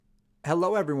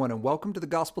Hello, everyone, and welcome to the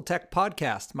Gospel Tech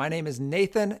Podcast. My name is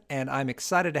Nathan, and I'm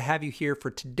excited to have you here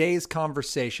for today's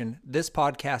conversation. This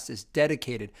podcast is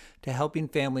dedicated to helping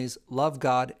families love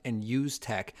God and use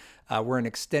tech. We're an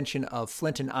extension of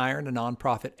Flint and Iron, a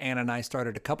nonprofit Anna and I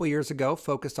started a couple years ago,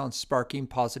 focused on sparking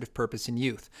positive purpose in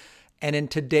youth. And in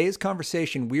today's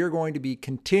conversation, we are going to be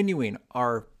continuing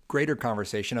our greater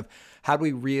conversation of how do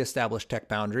we reestablish tech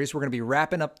boundaries. We're going to be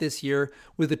wrapping up this year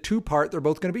with a two-part. They're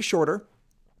both going to be shorter,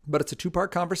 but it's a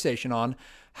two-part conversation on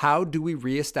how do we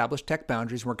reestablish tech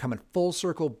boundaries. We're coming full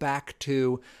circle back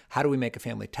to how do we make a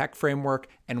family tech framework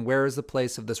and where is the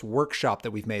place of this workshop that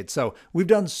we've made. So we've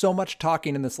done so much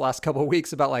talking in this last couple of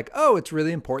weeks about it's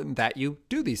really important that you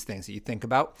do these things, that you think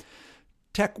about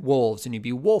tech wolves and you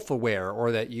be wolf aware,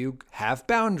 or that you have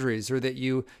boundaries, or that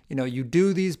you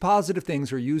do these positive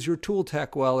things or use your tool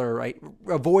tech well, or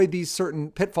avoid these certain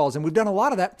pitfalls. And we've done a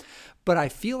lot of that, but I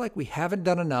feel like we haven't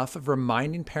done enough of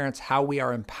reminding parents how we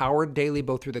are empowered daily,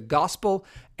 both through the gospel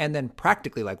and then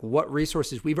practically what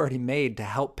resources we've already made to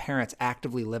help parents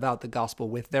actively live out the gospel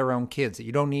with their own kids. That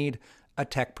you don't need a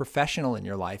tech professional in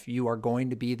your life. You are going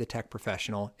to be the tech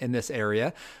professional in this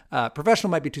area.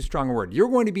 Professional might be too strong a word. You're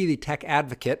going to be the tech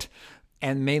advocate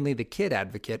and mainly the kid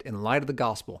advocate in light of the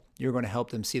gospel. You're going to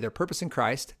help them see their purpose in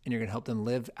Christ, and you're going to help them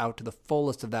live out to the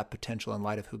fullest of that potential in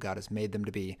light of who God has made them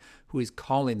to be, who He's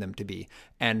calling them to be,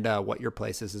 and what your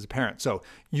place is as a parent. So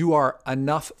you are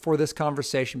enough for this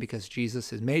conversation because Jesus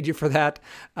has made you for that.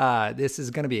 This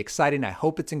is going to be exciting. I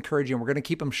hope it's encouraging. We're going to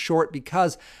keep them short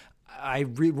because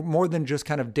more than just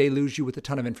kind of deluge you with a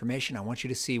ton of information. I want you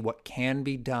to see what can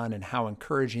be done and how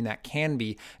encouraging that can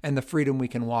be and the freedom we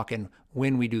can walk in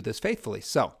when we do this faithfully.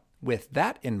 So with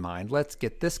that in mind, let's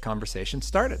get this conversation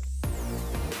started.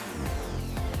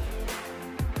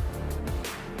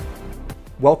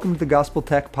 Welcome to the Gospel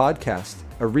Tech Podcast,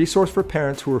 a resource for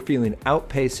parents who are feeling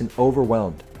outpaced and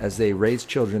overwhelmed as they raise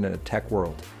children in a tech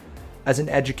world. As an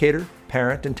educator,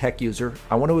 parent, and tech user,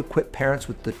 I want to equip parents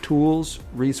with the tools,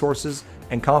 resources,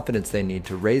 and confidence they need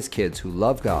to raise kids who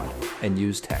love God and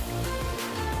use tech.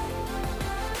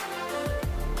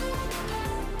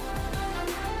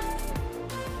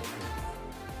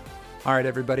 All right,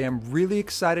 everybody, I'm really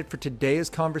excited for today's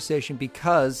conversation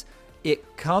because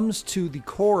it comes to the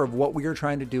core of what we are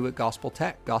trying to do at Gospel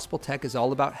Tech. Gospel Tech is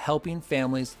all about helping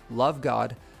families love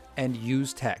God and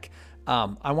use tech.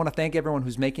 I want to thank everyone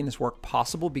who's making this work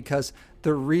possible, because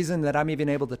the reason that I'm even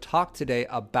able to talk today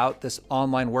about this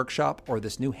online workshop or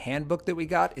this new handbook that we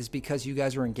got is because you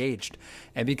guys are engaged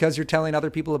and because you're telling other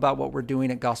people about what we're doing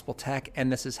at Gospel Tech,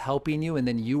 and this is helping you. And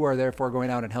then you are therefore going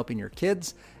out and helping your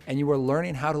kids, and you are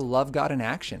learning how to love God in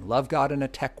action, love God in a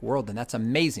tech world. And that's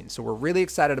amazing. So we're really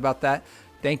excited about that.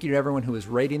 Thank you to everyone who is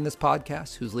rating this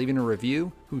podcast, who's leaving a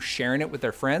review, who's sharing it with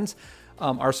their friends.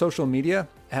 Our social media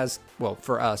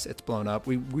for us, it's blown up.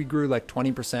 We grew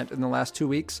 20% in the last 2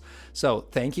 weeks. So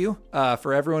thank you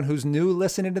for everyone who's new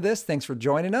listening to this. Thanks for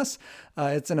joining us.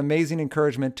 It's an amazing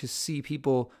encouragement to see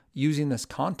people using this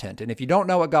content. And if you don't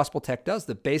know what Gospel Tech does,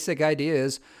 the basic idea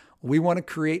is we want to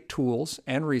create tools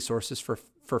and resources for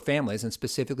families, and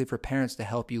specifically for parents, to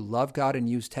help you love God and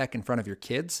use tech in front of your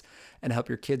kids and help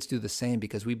your kids do the same,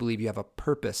 because we believe you have a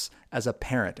purpose as a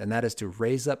parent, and that is to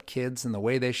raise up kids in the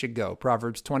way they should go.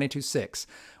 Proverbs 22:6.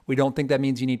 We don't think that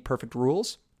means you need perfect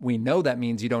rules. We know that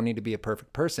means you don't need to be a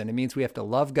perfect person. It means we have to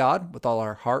love God with all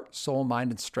our heart, soul,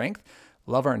 mind, and strength,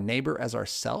 love our neighbor as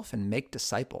ourself, and make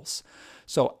disciples.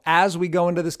 So as we go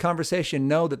into this conversation,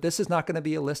 know that this is not going to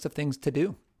be a list of things to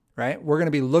do. Right? We're going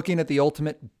to be looking at the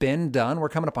ultimate been done. We're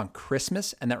coming up on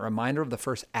Christmas and that reminder of the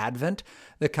first Advent,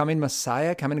 the coming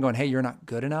Messiah coming and going, hey, you're not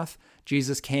good enough.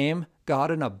 Jesus came,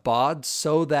 God in a bod,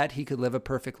 so that He could live a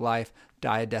perfect life,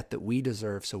 die a death that we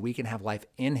deserve, so we can have life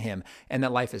in Him. And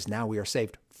that life is now. We are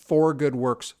saved for good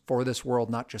works for this world,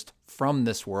 not just from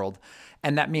this world.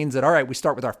 And that means that, all right, we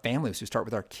start with our families, we start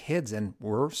with our kids, and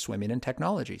we're swimming in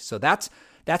technology. So that's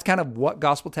kind of what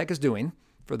Gospel Tech is doing.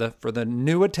 For the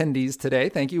new attendees today,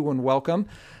 thank you and welcome.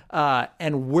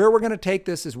 And where we're going to take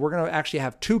this is we're going to actually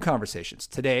have two conversations,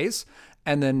 today's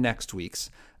and then next week's.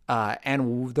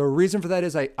 And the reason for that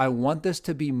is I want this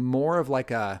to be more of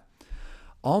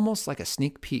almost like a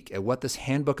sneak peek at what this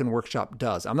handbook and workshop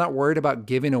does. I'm not worried about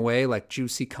giving away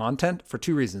juicy content for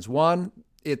two reasons. One,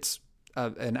 it's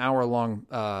an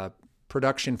hour-long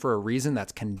production for a reason.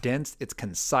 That's condensed, it's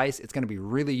concise, it's going to be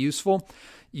really useful.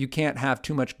 You can't have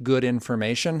too much good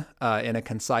information in a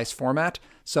concise format.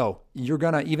 So you're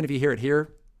going to, even if you hear it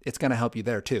here, it's going to help you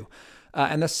there too.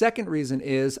 And the second reason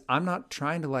is I'm not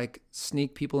trying to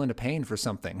sneak people into paying for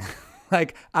something.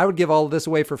 Like, I would give all of this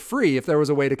away for free if there was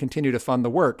a way to continue to fund the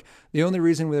work. The only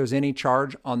reason there's any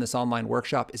charge on this online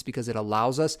workshop is because it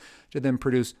allows us to then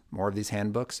produce more of these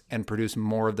handbooks and produce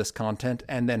more of this content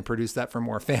and then produce that for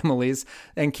more families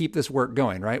and keep this work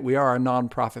going, right? We are a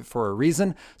nonprofit for a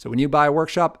reason. So when you buy a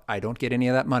workshop, I don't get any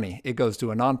of that money. It goes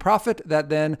to a nonprofit that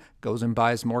then goes and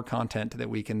buys more content that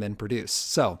we can then produce.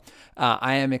 So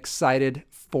I am excited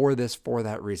for this for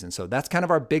that reason. So that's kind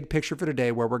of our big picture for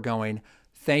today, where we're going.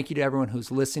 Thank you to everyone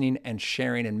who's listening and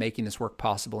sharing and making this work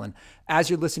possible. And as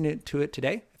you're listening to it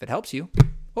today, if it helps you,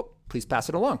 please pass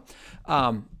it along.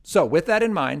 So with that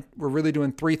in mind, we're really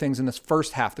doing three things in this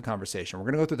first half of the conversation. We're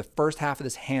going to go through the first half of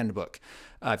this handbook.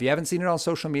 If you haven't seen it on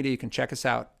social media, you can check us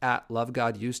out at Love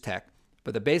God Use Tech.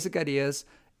 But the basic idea is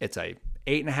it's a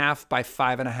 8.5 by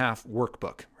 5.5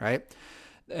 workbook, right?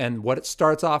 And what it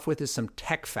starts off with is some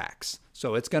tech facts.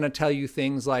 So it's going to tell you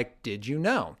things like, did you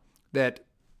know that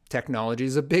technology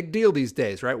is a big deal these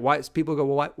days, right? Why people go,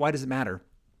 well, why does it matter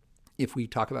if we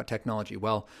talk about technology?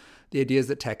 Well, the idea is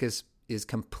that tech is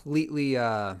completely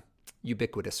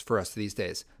ubiquitous for us these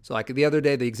days. So like the other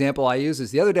day, the example I use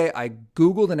is the other day I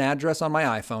Googled an address on my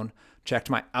iPhone, checked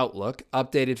my Outlook,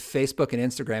 updated Facebook and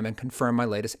Instagram, and confirmed my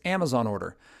latest Amazon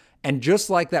order. And just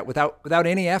like that, without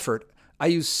any effort, I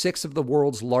use 6 of the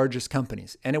world's largest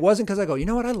companies. And it wasn't because I go, you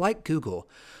know what, I like Google.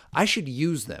 I should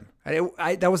use them.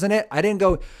 That wasn't it. I didn't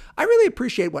go, I really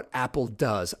appreciate what Apple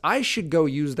does. I should go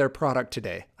use their product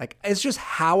today. Like, it's just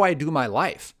how I do my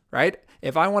life, right?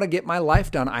 If I want to get my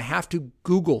life done, I have to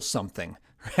Google something,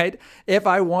 right? If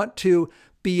I want to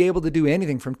be able to do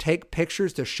anything from take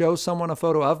pictures to show someone a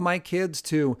photo of my kids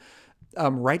to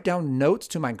write down notes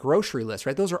to my grocery list,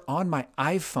 right? Those are on my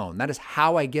iPhone. That is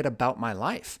how I get about my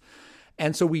life.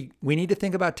 And so we need to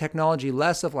think about technology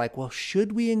less of like, well,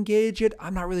 should we engage it?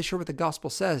 I'm not really sure what the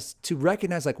gospel says, to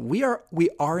recognize like we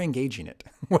are engaging it,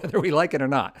 whether we like it or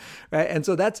not, right? And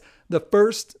so that's the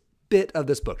first bit of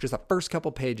this book. Just the first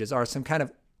couple pages are some kind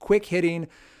of quick hitting,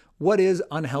 what is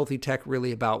unhealthy tech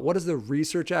really about? What does the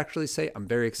research actually say? I'm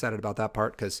very excited about that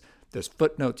part because there's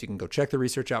footnotes. You can go check the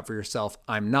research out for yourself.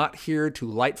 I'm not here to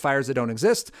light fires that don't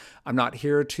exist. I'm not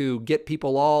here to get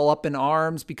people all up in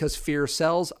arms because fear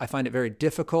sells. I find it very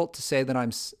difficult to say that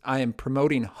I am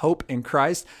promoting hope in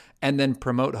Christ and then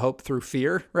promote hope through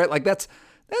fear, right? Like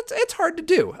it's hard to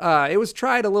do. It was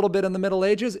tried a little bit in the Middle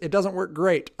Ages. It doesn't work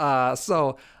great.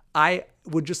 So I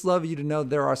would just love you to know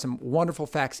there are some wonderful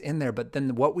facts in there, but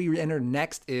then what we enter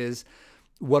next is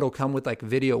what'll come with like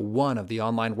video 1 of the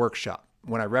online workshop.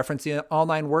 When I reference the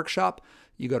online workshop,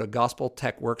 you go to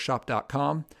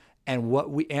gospeltechworkshop.com. And what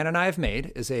Ann and I have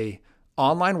made is a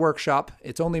online workshop.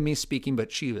 It's only me speaking,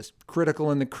 but she was critical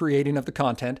in the creating of the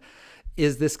content,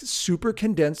 is this super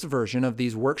condensed version of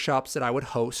these workshops that I would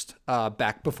host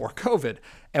back before COVID.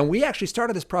 And we actually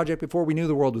started this project before we knew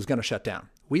the world was going to shut down.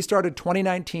 We started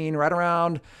 2019, right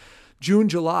around June,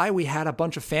 July. We had a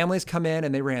bunch of families come in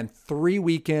and they ran 3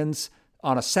 weekends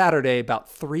on a Saturday, about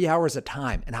 3 hours a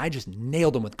time. And I just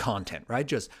nailed them with content, right?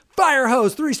 Just fire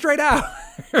hose 3 straight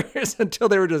hours until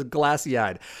they were just glassy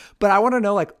eyed. But I want to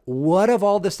know, like, what of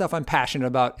all this stuff I'm passionate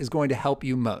about is going to help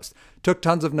you most? Took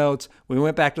tons of notes. We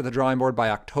went back to the drawing board.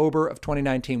 By October of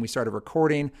 2019, we started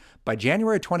recording. By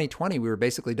January 2020, we were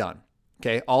basically done.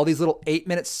 Okay. All these little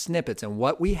 8-minute snippets. And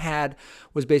what we had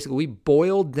was basically, we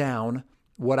boiled down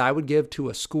what I would give to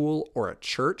a school or a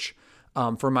church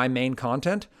for my main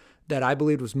content that I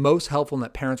believed was most helpful and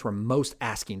that parents were most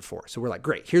asking for. So we're like,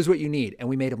 great, here's what you need. And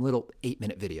we made them little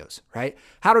 8-minute videos, right?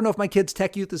 How to know if my kid's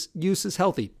tech use is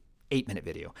healthy? 8-minute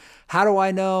video. How do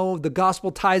I know the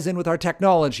gospel ties in with our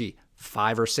technology?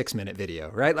 5 or 6-minute video,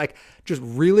 right? Like just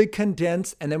really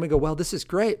condensed. And then we go, well, this is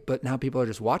great, but now people are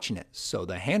just watching it. So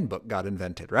the handbook got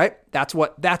invented, right? That's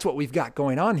what we've got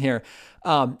going on here.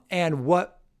 And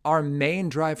what our main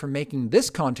drive for making this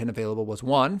content available was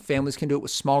 1, families can do it with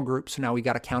small groups. So now we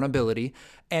got accountability.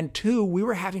 And 2, we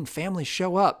were having families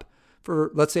show up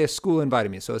for, let's say a school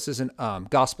invited me. So this isn't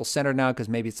gospel centered now because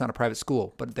maybe it's not a private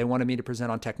school, but they wanted me to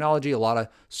present on technology. A lot of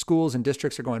schools and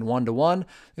districts are going 1-to-1.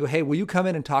 They go, hey, will you come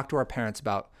in and talk to our parents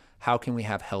about how can we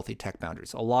have healthy tech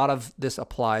boundaries? A lot of this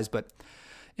applies, but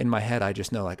in my head, I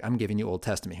just know like I'm giving you Old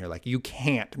Testament here. Like you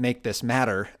can't make this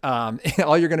matter.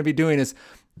 All you're going to be doing is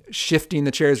shifting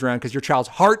the chairs around because your child's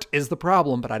heart is the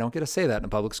problem, but I don't get to say that in a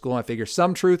public school. I figure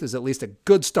some truth is at least a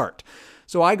good start.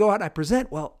 So I go out and I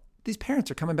present, well, these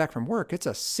parents are coming back from work. It's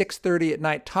a 6:30 at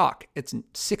night talk. It's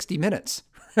 60 minutes,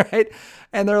 right?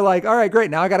 And they're like, all right,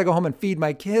 great. Now I got to go home and feed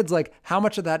my kids. Like how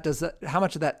much of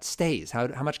that stays?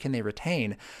 How much can they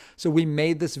retain? So we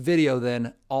made this video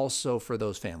then also for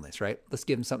those families, right? Let's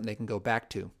give them something they can go back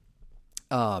to.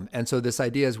 And so this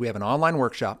idea is we have an online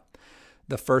workshop.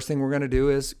 the first thing we're going to do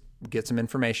is get some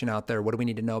information out there. What do we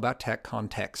need to know about tech?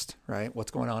 Context, right? What's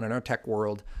going on in our tech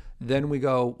world? Then we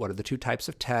go, what are the two types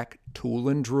of tech? Tool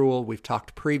and drool. We've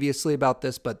talked previously about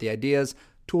this, but the idea is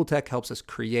tool tech helps us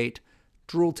create.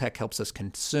 Drool tech helps us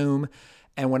consume.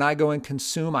 And when I go and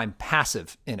consume, I'm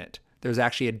passive in it. There's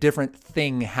actually a different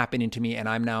thing happening to me, and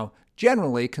I'm now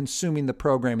generally consuming the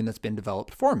programming that's been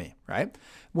developed for me, right?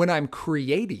 When I'm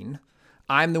creating,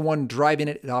 I'm the one driving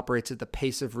it. It operates at the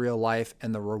pace of real life,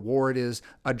 and the reward is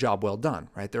a job well done,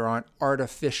 right? There aren't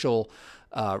artificial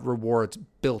rewards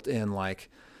built in, like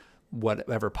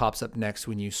whatever pops up next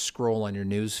when you scroll on your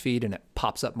news feed and it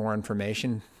pops up more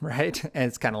information, right? And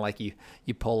it's kind of like you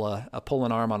pull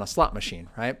an arm on a slot machine,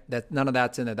 right? That none of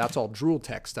that's in there. That's all drool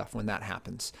tech stuff when that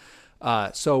happens.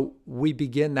 So we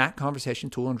begin that conversation,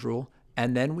 tool and drool,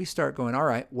 and then we start going, all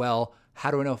right, well, how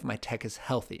do I know if my tech is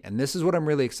healthy? And this is what I'm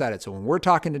really excited. So when we're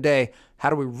talking today, how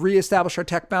do we reestablish our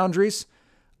tech boundaries?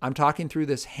 I'm talking through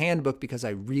this handbook because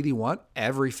I really want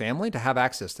every family to have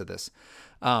access to this.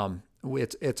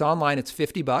 It's online. It's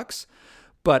 $50,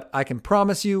 but I can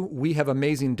promise you we have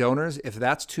amazing donors. If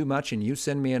that's too much and you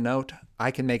send me a note,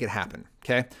 I can make it happen.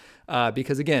 Okay.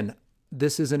 Because again,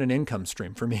 this isn't an income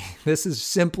stream for me. This is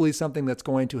simply something that's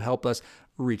going to help us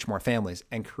reach more families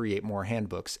and create more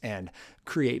handbooks and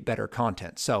create better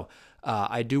content. So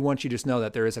I do want you to just know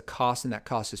that there is a cost, and that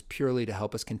cost is purely to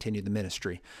help us continue the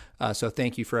ministry. So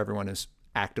thank you for everyone who's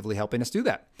actively helping us do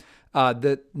that.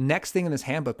 The next thing in this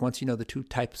handbook, once you know the two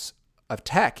types of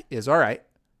tech, is, all right,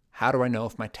 how do I know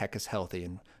if my tech is healthy?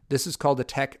 And this is called a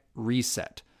tech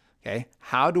reset. Okay.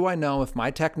 How do I know if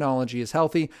my technology is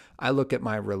healthy? I look at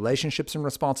my relationships and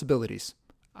responsibilities.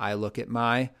 I look at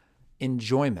my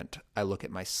enjoyment. I look at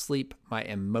my sleep, my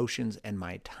emotions, and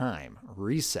my time.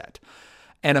 Reset.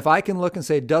 And if I can look and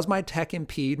say, does my tech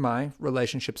impede my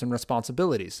relationships and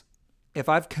responsibilities? If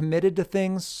I've committed to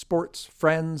things, sports,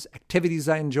 friends, activities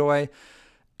I enjoy,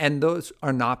 and those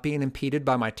are not being impeded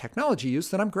by my technology use,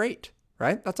 then I'm great,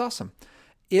 right? That's awesome.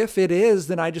 If it is,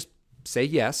 then I just say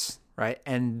yes, right?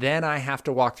 And then I have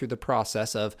to walk through the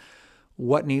process of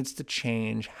what needs to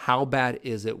change, how bad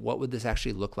is it, what would this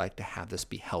actually look like to have this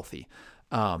be healthy?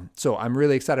 So I'm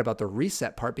really excited about the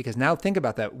reset part, because now think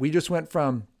about that. We just went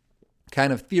from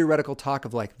kind of theoretical talk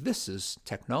of like, this is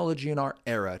technology in our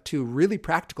era, to really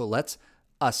practical. Let's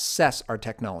assess our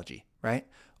technology, right?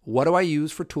 What do I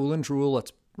use for tool and drool?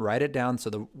 Let's write it down. So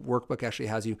the workbook actually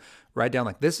has you write down,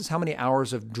 like, this is how many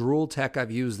hours of drool tech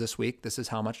I've used this week. This is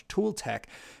how much tool tech.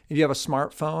 If you have a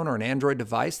smartphone or an Android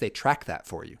device, they track that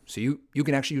for you. So you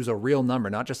can actually use a real number,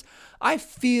 not just, I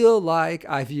feel like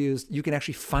I've used, you can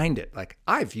actually find it. Like,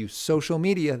 I've used social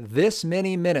media this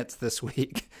many minutes this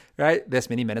week, right? This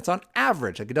many minutes on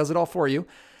average. Like, it does it all for you.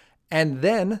 And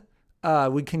then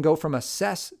we can go from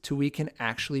assess to we can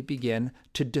actually begin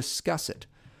to discuss it.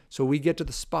 So we get to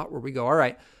the spot where we go, all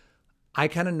right, I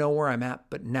kind of know where I'm at,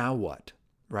 but now what,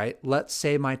 right? Let's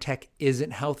say my tech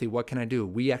isn't healthy. What can I do?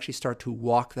 We actually start to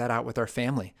walk that out with our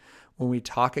family. When we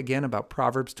talk again about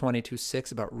Proverbs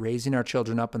 22:6, about raising our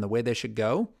children up in the way they should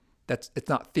go, it's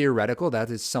not theoretical. That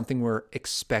is something we're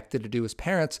expected to do as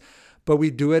parents, but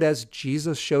we do it as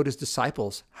Jesus showed his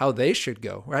disciples how they should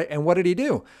go, right? And what did he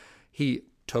do? He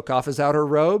took off his outer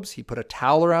robes, he put a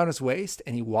towel around his waist,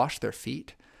 and he washed their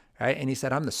feet. Right? And he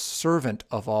said, I'm the servant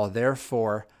of all,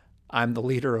 therefore I'm the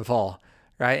leader of all,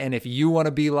 right? And if you want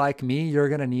to be like me, you're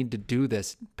going to need to do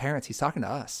this. Parents, he's talking to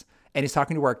us, and he's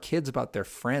talking to our kids about their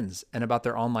friends and about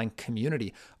their online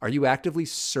community. Are you actively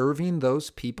serving those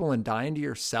people and dying to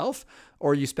yourself?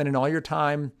 Or are you spending all your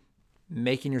time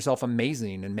making yourself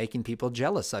amazing and making people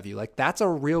jealous of you? Like, that's a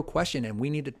real question. And we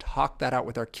need to talk that out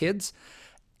with our kids,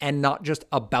 and not just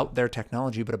about their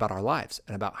technology, but about our lives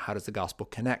and about how does the gospel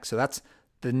connect. So that's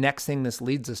the next thing this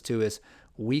leads us to, is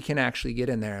we can actually get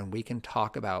in there and we can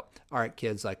talk about, all right,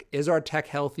 kids, like, is our tech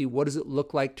healthy? What does it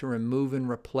look like to remove and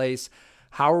replace?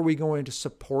 How are we going to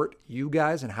support you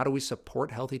guys? And how do we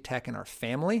support healthy tech in our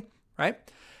family, right?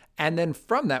 And then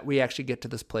from that, we actually get to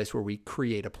this place where we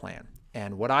create a plan.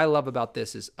 And what I love about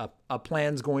this is a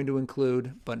plan's going to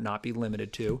include, but not be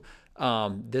limited to,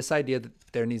 this idea that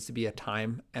there needs to be a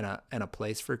time and a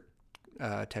place for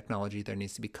technology. There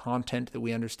needs to be content that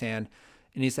we understand.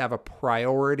 It needs to have a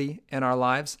priority in our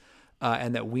lives,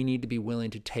 and that we need to be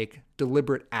willing to take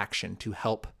deliberate action to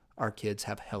help our kids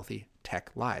have healthy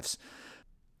tech lives,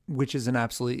 which is an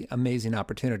absolutely amazing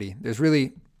opportunity. There's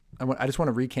really, I just want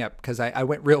to recap, because I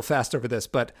went real fast over this,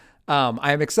 but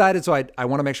I am excited, so I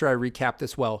want to make sure I recap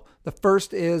this well. The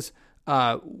first is,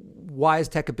 why is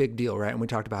tech a big deal, right? And we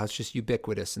talked about how it's just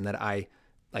ubiquitous, and that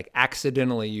like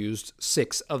accidentally used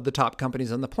 6 of the top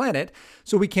companies on the planet.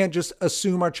 So we can't just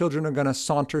assume our children are going to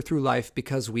saunter through life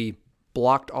because we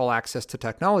blocked all access to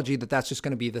technology, that's just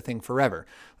going to be the thing forever.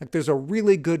 Like there's a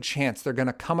really good chance they're going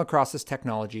to come across this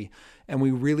technology, and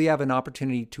we really have an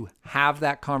opportunity to have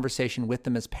that conversation with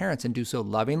them as parents and do so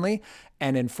lovingly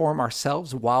and inform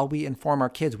ourselves while we inform our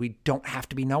kids. We don't have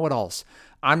to be know-it-alls.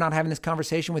 I'm not having this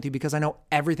conversation with you because I know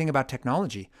everything about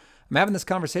technology. I'm having this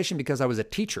conversation because I was a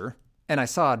teacher and I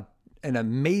saw an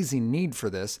amazing need for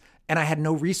this, and I had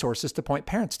no resources to point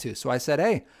parents to. So I said,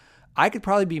 hey, I could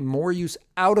probably be more use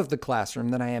out of the classroom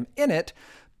than I am in it,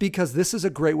 because this is a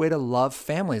great way to love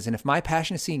families. And if my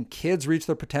passion is seeing kids reach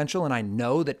their potential and I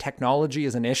know that technology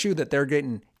is an issue that they're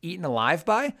getting eaten alive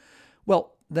by,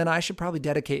 well, then I should probably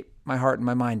dedicate my heart and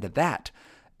my mind to that.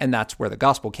 And that's where the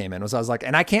gospel came in. I was like,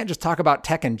 and I can't just talk about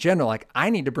tech in general. Like I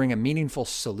need to bring a meaningful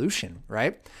solution,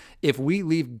 right? If we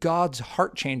leave God's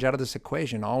heart change out of this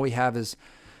equation, all we have is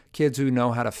kids who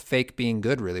know how to fake being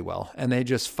good really well, and they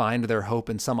just find their hope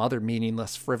in some other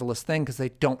meaningless, frivolous thing because they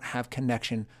don't have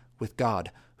connection with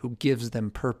God, who gives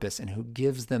them purpose and who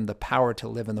gives them the power to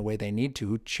live in the way they need to,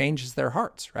 who changes their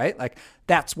hearts, right? Like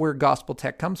that's where gospel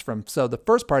tech comes from. So the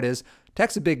first part is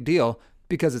tech's a big deal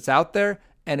because it's out there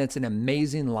and it's an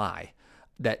amazing lie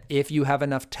that if you have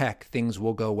enough tech, things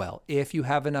will go well. If you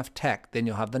have enough tech, then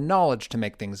you'll have the knowledge to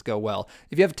make things go well.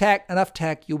 If you have enough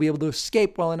tech, you'll be able to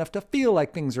escape well enough to feel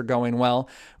like things are going well,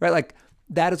 right? Like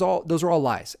those are all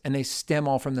lies, and they stem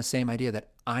all from the same idea that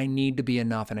I need to be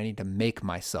enough and I need to make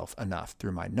myself enough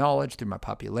through my knowledge, through my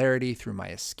popularity, through my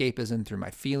escapism, through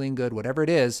my feeling good, whatever it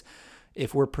is.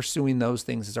 If we're pursuing those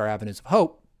things as our avenues of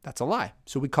hope, that's a lie.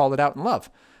 So we call it out in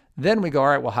love. Then we go, all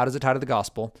right, well, how does it tie to the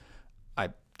gospel? I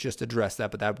just addressed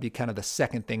that, but that would be kind of the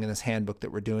second thing in this handbook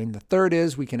that we're doing. The third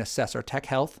is we can assess our tech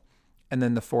health. And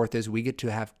then the fourth is we get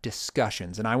to have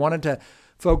discussions. And I wanted to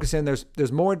focus in,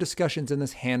 there's more discussions in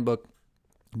this handbook,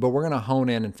 but we're going to hone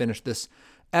in and finish this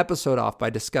episode off by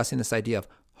discussing this idea of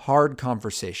hard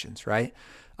conversations, right?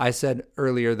 I said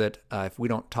earlier that if we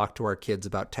don't talk to our kids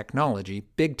about technology,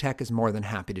 big tech is more than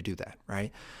happy to do that,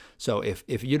 right? So if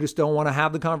you just don't want to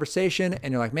have the conversation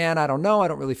and you're like, man, I don't know, I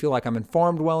don't really feel like I'm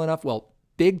informed well enough. Well,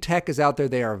 big tech is out there.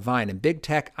 They are vying. And big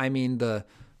tech, I mean the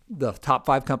top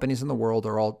 5 companies in the world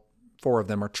are all 4 of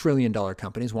them are $1 trillion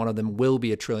companies. One of them will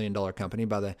be $1 trillion company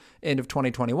by the end of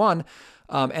 2021.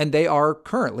 And they are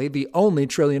currently the only $1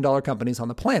 trillion companies on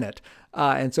the planet.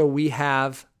 And so we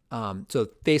have, so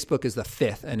Facebook is the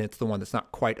 5th, and it's the one that's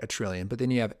not quite $1 trillion. But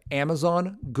then you have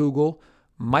Amazon, Google,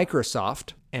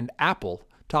 Microsoft, and Apple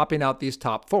topping out these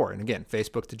top 4. And again,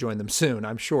 Facebook to join them soon,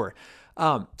 I'm sure.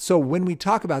 So when we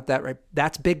talk about that, right,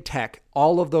 that's big tech.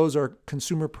 All of those are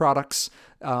consumer products,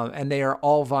 and they are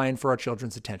all vying for our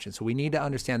children's attention. So we need to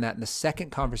understand that. And the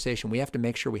second conversation we have to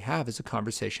make sure we have is a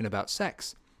conversation about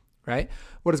sex, right?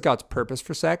 What is God's purpose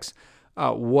for sex?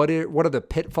 What are the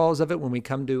pitfalls of it when we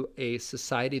come to a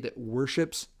society that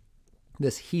worships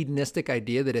this hedonistic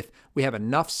idea that if we have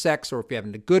enough sex, or if we have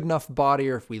a good enough body,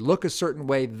 or if we look a certain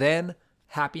way, then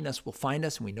happiness will find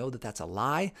us. And we know that that's a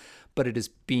lie, but it is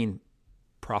being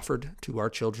proffered to our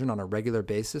children on a regular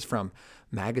basis from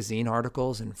magazine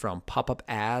articles and from pop-up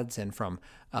ads and from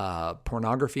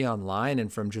pornography online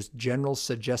and from just general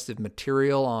suggestive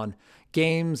material on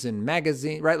games and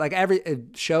magazine, right? Like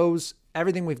shows,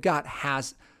 everything we've got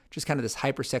has just kind of this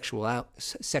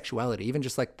hypersexuality, even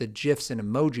just like the GIFs and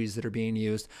emojis that are being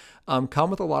used come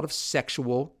with a lot of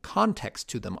sexual context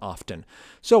to them often.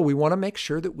 So we want to make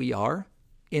sure that we are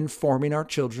informing our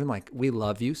children, like, we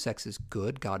love you. Sex is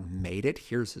good. God made it.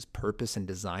 Here's his purpose and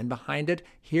design behind it.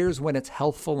 Here's when it's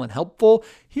healthful and helpful.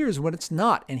 Here's when it's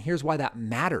not. And here's why that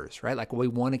matters, right? Like, we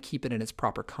want to keep it in its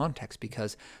proper context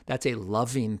because that's a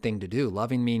loving thing to do.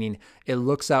 Loving meaning it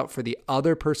looks out for the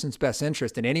other person's best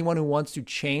interest. And anyone who wants to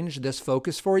change this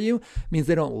focus for you means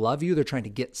they don't love you. They're trying to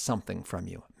get something from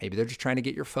you. Maybe they're just trying to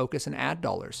get your focus and ad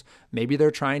dollars. Maybe they're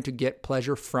trying to get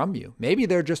pleasure from you. Maybe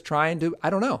they're just trying to, I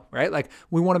don't know, right? Like,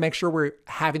 we want to make sure we're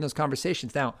having those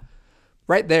conversations. Now,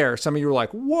 right there, some of you are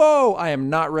like, whoa, I am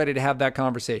not ready to have that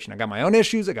conversation. I got my own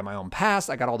issues. I got my own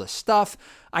past. I got all this stuff.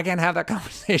 I can't have that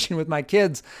conversation with my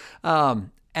kids.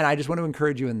 And I just want to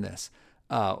encourage you in this.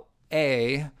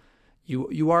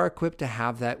 You are equipped to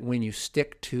have that when you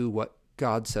stick to what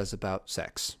God says about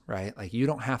sex, right? Like, you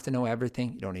don't have to know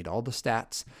everything. You don't need all the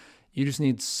stats. You just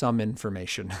need some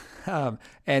information. And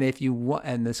if you want,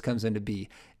 and this comes into B,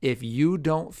 if you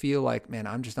don't feel like, man,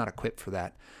 I'm just not equipped for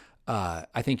that,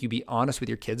 I think you be honest with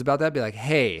your kids about that. Be like,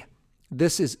 hey,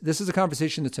 this is a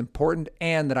conversation that's important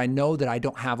and that I know that I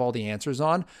don't have all the answers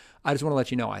on. I just want to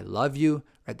let you know I love you,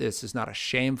 right? This is not a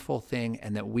shameful thing,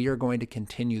 and that we are going to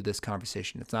continue this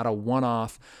conversation. It's not a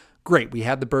one-off. Great, we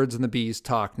had the birds and the bees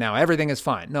talk. Now everything is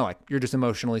fine. No, you're just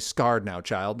emotionally scarred now,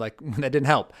 child. Like, that didn't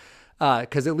help.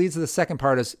 Because it leads to the second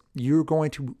part is you're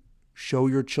going to show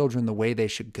your children the way they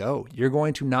should go. You're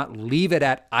going to not leave it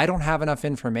at, I don't have enough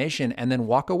information, and then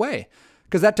walk away.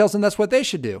 Because that tells them that's what they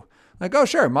should do. Like, oh,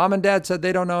 sure, mom and dad said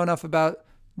they don't know enough about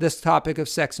this topic of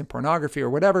sex and pornography or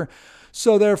whatever.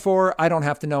 So therefore, I don't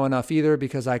have to know enough either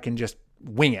because I can just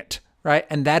wing it, right?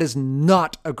 And that is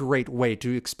not a great way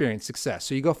to experience success.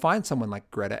 So you go find someone like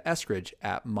Greta Eskridge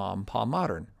at Mom Pa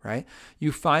Modern, right?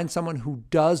 You find someone who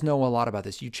does know a lot about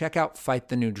this. You check out Fight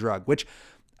the New Drug, which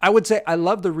I would say I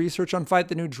love the research on Fight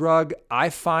the New Drug. I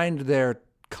find their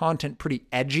content pretty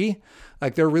edgy.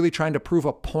 Like, they're really trying to prove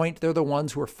a point. They're the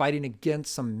ones who are fighting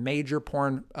against some major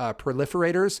porn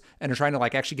proliferators and are trying to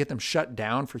like actually get them shut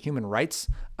down for human rights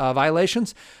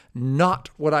violations. Not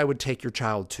what I would take your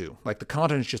child to. Like, the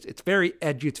content is just, it's very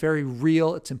edgy. It's very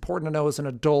real. It's important to know as an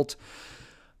adult.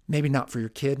 Maybe not for your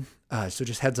kid. So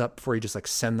just heads up before you just like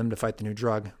send them to Fight the New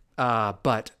Drug.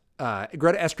 But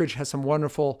Greta Eskridge has some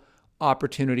wonderful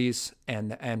opportunities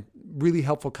and really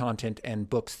helpful content and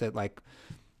books that like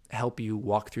help you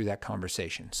walk through that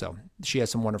conversation. So she has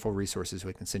some wonderful resources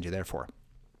we can send you there for.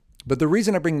 But the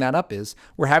reason I bring that up is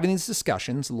we're having these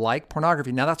discussions like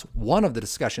pornography. Now, that's one of the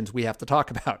discussions we have to talk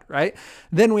about, right?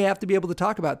 Then we have to be able to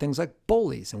talk about things like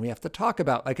bullies, and we have to talk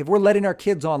about, like, if we're letting our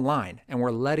kids online and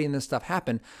we're letting this stuff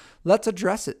happen, let's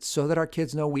address it so that our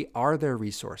kids know we are their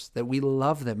resource, that we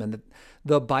love them, and that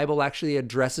the Bible actually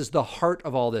addresses the heart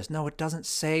of all this. No, it doesn't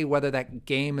say whether that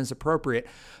game is appropriate,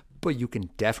 but you can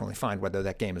definitely find whether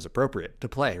that game is appropriate to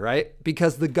play, right?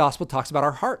 Because the gospel talks about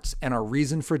our hearts and our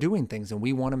reason for doing things, and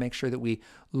we want to make sure that we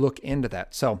look into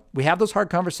that. So we have those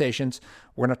hard conversations.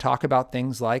 We're going to talk about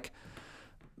things like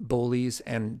bullies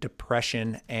and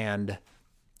depression and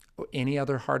any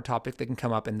other hard topic that can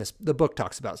come up in this. The book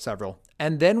talks about several.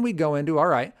 And then we go into, all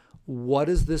right, what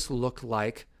does this look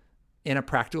like in a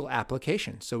practical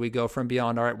application? So we go from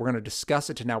beyond, all right, we're going to discuss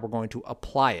it, to now we're going to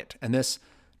apply it. And this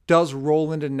does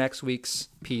roll into next week's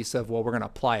piece of, well, we're going to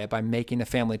apply it by making a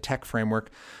family tech framework.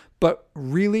 But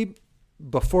really,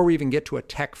 before we even get to a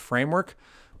tech framework,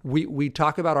 we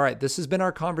talk about, all right, this has been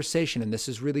our conversation and this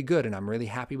is really good, and I'm really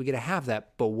happy we get to have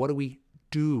that, but what do we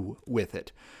do with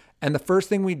it? And the first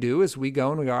thing we do is we go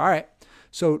and we go, all right,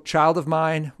 so child of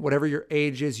mine, whatever your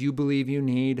age is, you believe you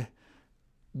need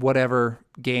whatever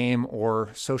game or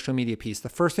social media piece. The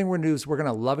first thing we're going to do is we're going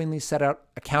to lovingly set out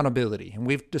accountability. And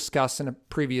we've discussed in a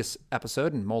previous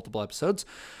episode and multiple episodes,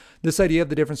 this idea of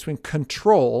the difference between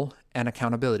control and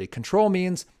accountability. Control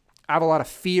means I have a lot of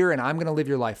fear and I'm going to live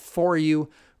your life for you,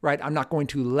 right? I'm not going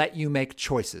to let you make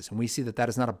choices. And we see that that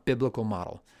is not a biblical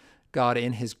model. God,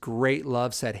 in his great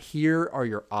love, said, here are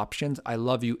your options. I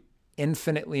love you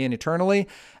infinitely and eternally,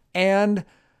 and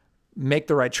make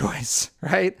the right choice,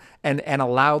 right? And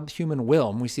allowed human will.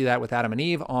 And we see that with Adam and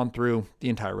Eve on through the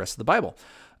entire rest of the Bible.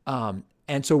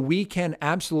 And so we can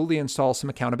absolutely install some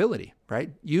accountability,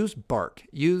 right? Use Bark,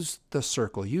 use the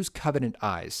circle, use covenant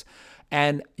eyes,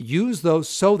 and use those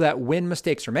so that when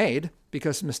mistakes are made,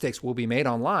 because mistakes will be made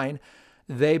online,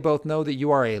 they both know that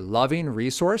you are a loving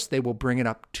resource. They will bring it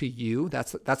up to you.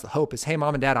 That's the hope is, hey,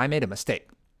 mom and dad, I made a mistake,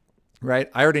 right?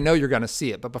 I already know you're going to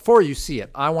see it. But before you see it,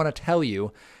 I want to tell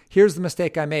you, here's the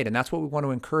mistake I made. And that's what we want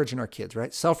to encourage in our kids,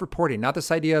 right? Self-reporting, not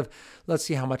this idea of let's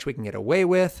see how much we can get away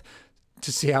with,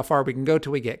 to see how far we can go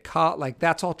till we get caught. Like,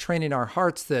 that's all training our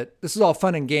hearts that this is all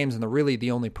fun and games. And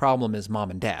the only problem is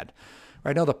mom and dad,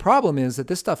 right? No, the problem is that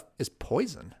this stuff is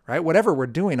poison, right? Whatever we're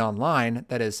doing online,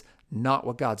 that is not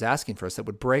what God's asking for us, that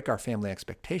would break our family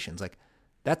expectations. Like,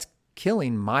 that's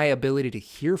killing my ability to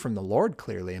hear from the Lord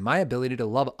clearly and my ability to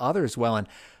love others well. And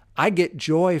I get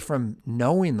joy from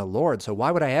knowing the Lord. So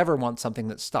why would I ever want something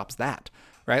that stops that,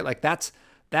 right? Like, that's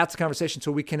the conversation.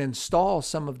 So we can install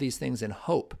some of these things in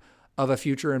hope of a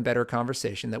future and better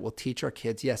conversation that will teach our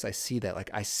kids, yes, I see that. Like,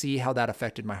 I see how that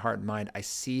affected my heart and mind. I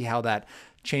see how that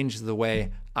changes the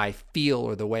way I feel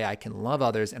or the way I can love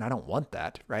others. And I don't want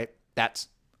that, right? That's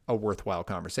a worthwhile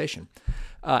conversation.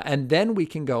 And then we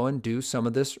can go and do some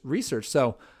of this research.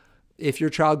 So if your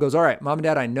child goes, all right, mom and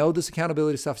dad, I know this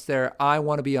accountability stuff's there. I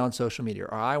want to be on social media,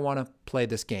 or I want to play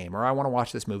this game, or I want to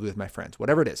watch this movie with my friends,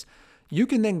 whatever it is. You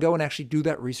can then go and actually do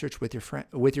that research with your friend,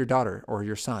 with your daughter or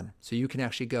your son. So you can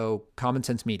actually go Common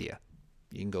Sense Media.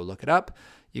 You can go look it up.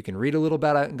 You can read a little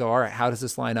about it and go, all right, how does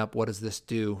this line up? What does this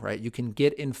do? Right? You can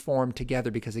get informed together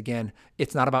because, again,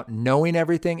 it's not about knowing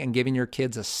everything and giving your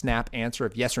kids a snap answer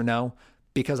of yes or no.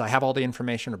 because I have all the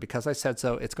information or because I said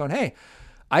so. It's going, hey,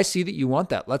 I see that you want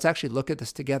that. Let's actually look at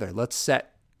this together. Let's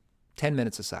set 10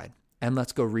 minutes aside and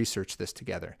let's go research this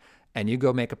together. And you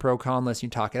go make a pro-con list, you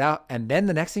talk it out. And then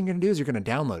the next thing you're going to do is you're going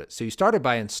to download it. So you started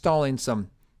by installing some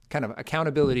kind of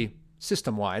accountability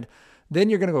system-wide. Then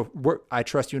you're going to go, I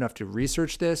trust you enough to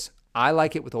research this. I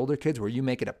like it with older kids where you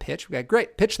make it a pitch. Okay,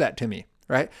 great, pitch that to me,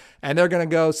 right? And they're going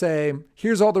to go say,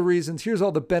 here's all the reasons, here's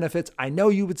all the benefits. I know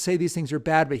you would say these things are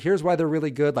bad, but here's why they're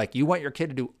really good. Like you want your kid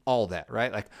to do all that,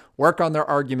 right? Like work on their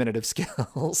argumentative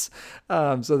skills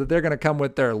so that they're going to come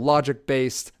with their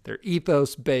logic-based, their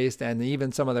ethos-based, and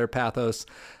even some of their pathos.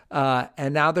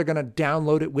 And now they're going to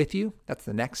download it with you. That's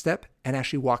the next step, and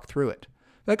actually walk through it.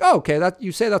 Like, oh, okay, that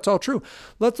you say that's all true.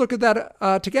 Let's look at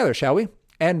that together, shall we?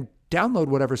 And download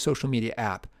whatever social media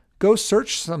app. Go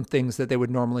search some things that they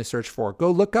would normally search for.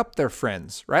 Go look up their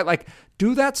friends, right? Like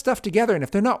do that stuff together. And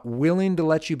if they're not willing to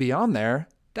let you be on there,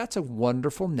 that's a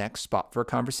wonderful next spot for a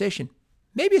conversation.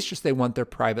 Maybe it's just they want their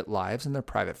private lives and their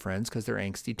private friends because they're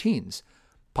angsty teens.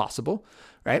 Possible,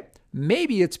 right?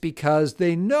 Maybe it's because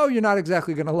they know you're not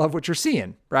exactly going to love what you're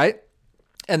seeing, right?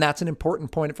 And that's an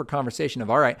important point for conversation of,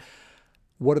 all right,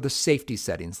 what are the safety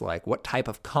settings like? What type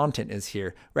of content is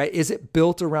here, right? Is it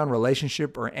built around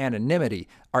relationship or anonymity?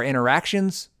 Are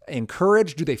interactions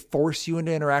encouraged? Do they force you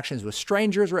into interactions with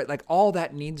strangers, right? Like all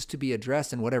that needs to be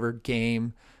addressed in whatever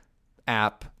game,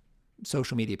 app,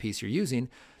 social media piece you're using.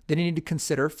 Then you need to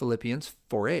consider Philippians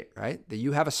 4:8, right? That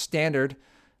you have a standard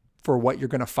for what you're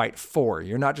going to fight for.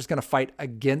 You're not just going to fight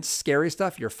against scary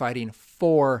stuff. You're fighting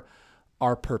for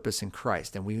our purpose in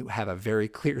Christ. And we have a very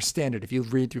clear standard. If you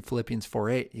read through Philippians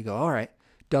 4:8, you go, all right,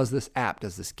 does this app,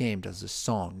 does this game, does this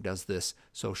song, does this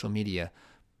social media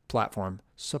platform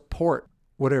support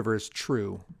whatever is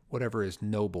true, whatever is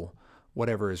noble,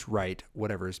 whatever is right,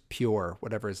 whatever is pure,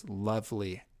 whatever is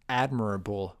lovely,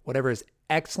 admirable, whatever is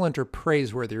excellent or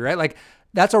praiseworthy, right? Like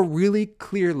that's a really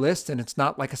clear list, and it's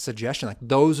not like a suggestion. Like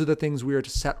those are the things we are to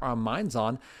set our minds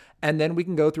on. And then we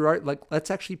can go through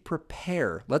let's actually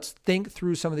prepare. Let's think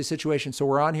through some of these situations. So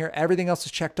we're on here, everything else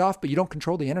is checked off, but you don't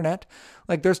control the internet.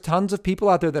 Like there's tons of people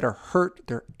out there that are hurt,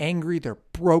 they're angry, they're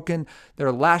broken,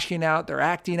 they're lashing out, they're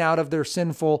acting out of their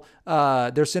sinful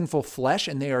flesh,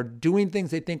 and they are doing things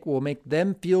they think will make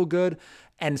them feel good.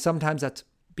 And sometimes that's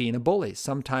being a bully.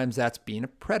 Sometimes that's being a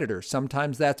predator.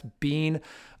 Sometimes that's being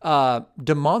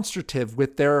demonstrative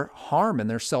with their harm and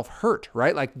their self-hurt,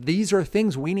 right? Like these are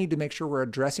things we need to make sure we're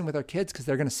addressing with our kids because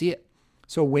they're going to see it.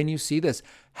 So when you see this,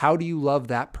 how do you love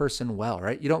that person well,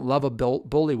 right? You don't love a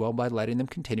bully well by letting them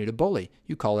continue to bully.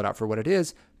 You call it out for what it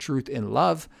is, truth in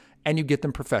love, and you get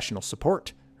them professional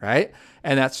support, right?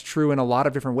 And that's true in a lot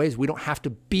of different ways. We don't have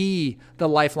to be the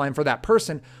lifeline for that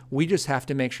person. We just have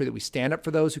to make sure that we stand up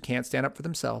for those who can't stand up for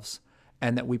themselves,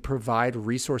 and that we provide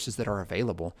resources that are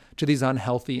available to these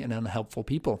unhealthy and unhelpful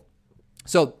people.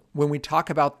 So when we talk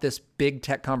about this big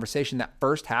tech conversation, that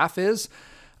first half is,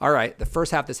 all right, the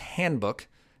first half, this handbook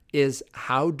is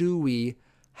how do we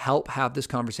help have this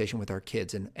conversation with our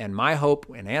kids? And my hope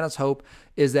and Anna's hope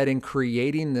is that in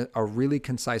creating a really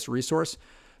concise resource,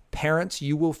 parents,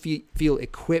 you will feel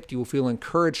equipped, you will feel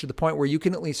encouraged to the point where you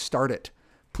can at least start it.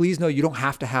 Please know you don't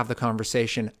have to have the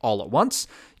conversation all at once.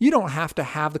 You don't have to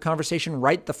have the conversation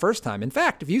right the first time. In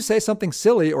fact, if you say something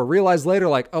silly or realize later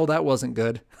like, oh, that wasn't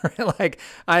good, like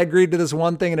I agreed to this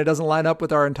one thing and it doesn't line up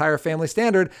with our entire family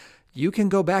standard, you can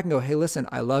go back and go, hey, listen,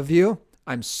 I love you.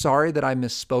 I'm sorry that I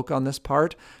misspoke on this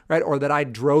part, right? Or that I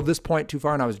drove this point too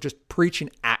far and I was just preaching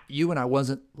at you and I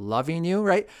wasn't loving you,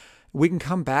 right? We can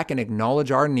come back and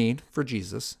acknowledge our need for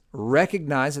Jesus,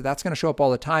 recognize that that's going to show up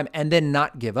all the time, and then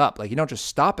not give up. Like you don't just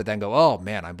stop it then go, oh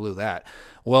man, I blew that.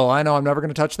 Well, I know I'm never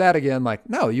going to touch that again. Like,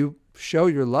 no, you show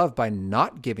your love by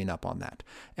not giving up on that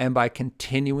and by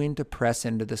continuing to press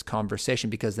into this conversation,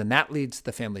 because then that leads to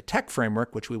the family tech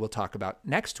framework, which we will talk about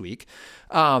next week.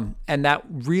 And that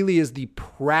really is the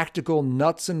practical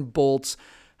nuts and bolts.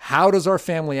 How does our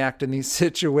family act in these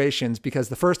situations? Because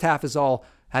the first half is all,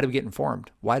 how do we get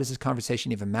informed? Why does this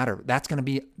conversation even matter? That's going to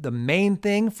be the main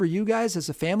thing for you guys as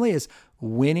a family, is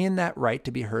winning that right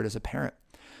to be heard as a parent,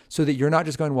 so that you're not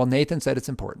just going, well, Nathan said it's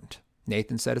important.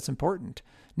 Nathan said it's important.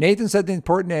 Nathan said it's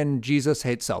important and Jesus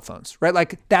hates cell phones, right?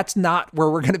 Like that's not where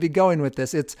we're going to be going with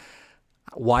this. It's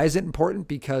why is it important?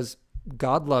 Because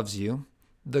God loves you.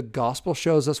 The gospel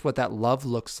shows us what that love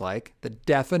looks like. The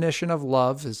definition of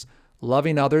love is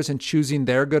loving others and choosing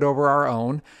their good over our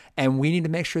own. And we need to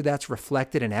make sure that's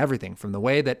reflected in everything, from the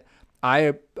way that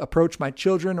I approach my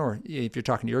children, or if you're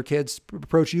talking to your kids,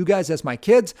 approach you guys as my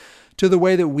kids, to the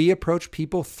way that we approach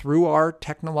people through our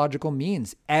technological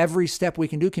means. Every step we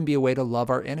can do can be a way to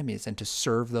love our enemies and to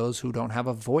serve those who don't have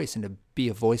a voice and to be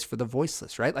a voice for the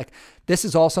voiceless, right? Like, this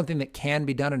is all something that can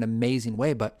be done in an amazing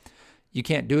way, but you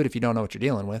can't do it if you don't know what you're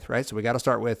dealing with, right? So we got to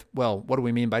start with, well, what do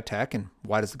we mean by tech, and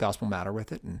why does the gospel matter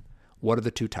with it? And what are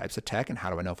the two types of tech, and how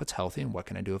do I know if it's healthy, and what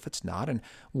can I do if it's not? And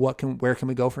where can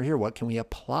we go from here? What can we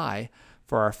apply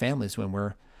for our families when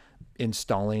we're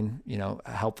installing,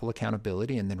 helpful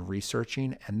accountability, and then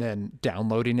researching, and then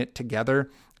downloading it together,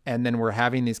 and then we're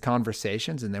having these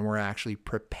conversations, and then we're actually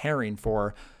preparing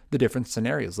for the different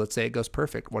scenarios. Let's say it goes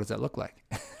perfect. What does that look like?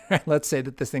 Let's say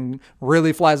that this thing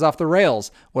really flies off the rails.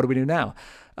 What do we do now?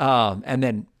 And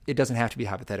then it doesn't have to be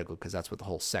hypothetical, because that's what the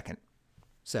whole second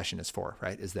session is for,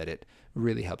 right? Is that it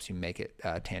really helps you make it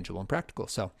tangible and practical.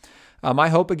 So my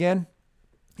hope, again,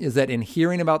 is that in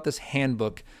hearing about this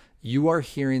handbook, you are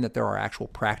hearing that there are actual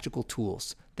practical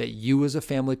tools that you as a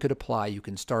family could apply. You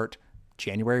can start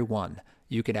January 1.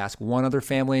 You could ask one other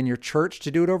family in your church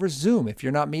to do it over Zoom. If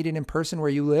you're not meeting in person where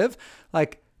you live,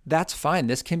 that's fine.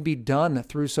 This can be done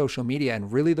through social media.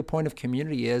 And really the point of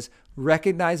community is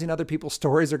recognizing other people's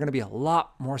stories are going to be a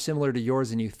lot more similar to yours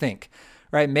than you think,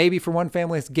 right? Maybe for one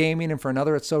family, it's gaming, and for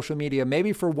another, it's social media.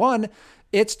 Maybe for one,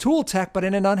 it's tool tech, but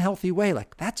in an unhealthy way.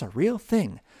 That's a real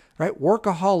thing, right?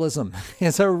 Workaholism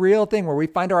is a real thing where we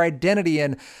find our identity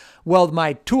in, well,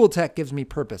 my tool tech gives me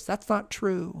purpose. That's not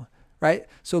true, right?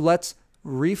 So let's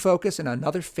refocus, and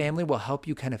another family will help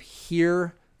you kind of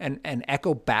hear and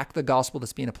echo back the gospel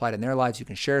that's being applied in their lives. You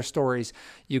can share stories.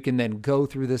 You can then go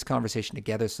through this conversation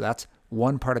together. So that's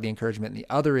one part of the encouragement. And the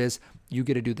other is you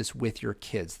get to do this with your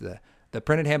kids. The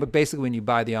printed handbook, basically when you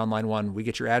buy the online one, we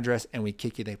get your address and we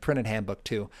kick you the printed handbook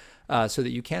too, so that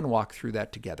you can walk through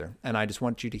that together. And I just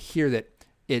want you to hear that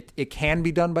it can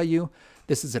be done by you.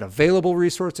 This is an available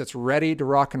resource that's ready to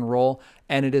rock and roll.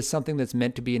 And it is something that's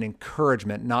meant to be an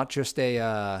encouragement, not just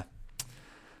not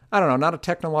a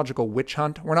technological witch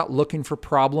hunt. We're not looking for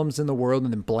problems in the world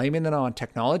and then blaming them on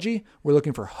technology. We're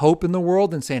looking for hope in the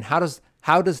world and saying, how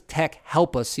does tech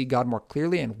help us see God more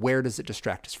clearly, and where does it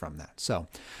distract us from that? So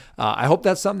I hope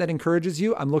that's something that encourages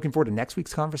you. I'm looking forward to next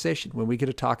week's conversation when we get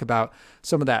to talk about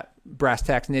some of that brass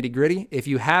tacks nitty gritty. If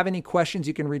you have any questions,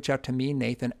 you can reach out to me,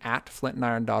 Nathan, at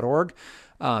flintandiron.org.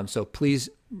 So please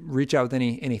reach out with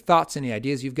any thoughts, any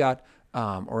ideas you've got,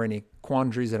 or any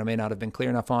quandaries that I may not have been clear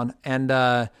enough on.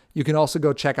 And you can also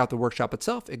go check out the workshop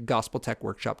itself at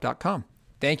gospeltechworkshop.com.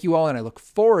 Thank you all, and I look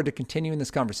forward to continuing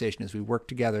this conversation as we work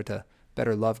together to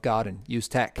better love God and use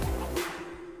tech.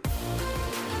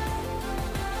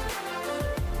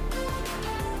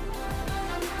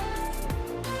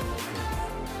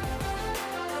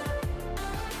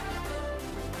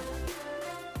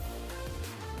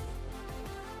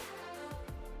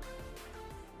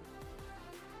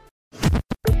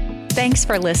 Thanks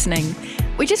for listening.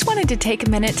 We just wanted to take a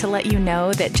minute to let you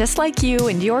know that just like you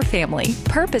and your family,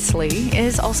 Purposely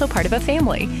is also part of a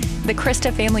family, the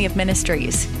Christa Family of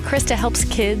Ministries. Christa helps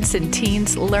kids and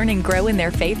teens learn and grow in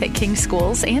their faith at King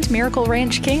Schools and Miracle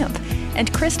Ranch Camp.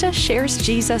 And Christa shares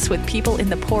Jesus with people in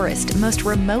the poorest, most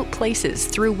remote places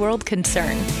through World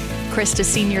Concern. Christa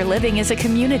Senior Living is a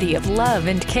community of love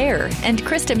and care, and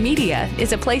Christa Media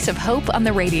is a place of hope on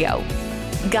the radio.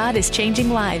 God is changing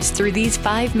lives through these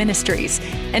 5 ministries,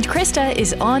 and Christa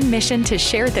is on mission to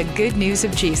share the good news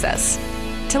of Jesus.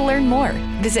 To learn more,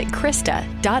 visit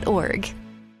Christa.org.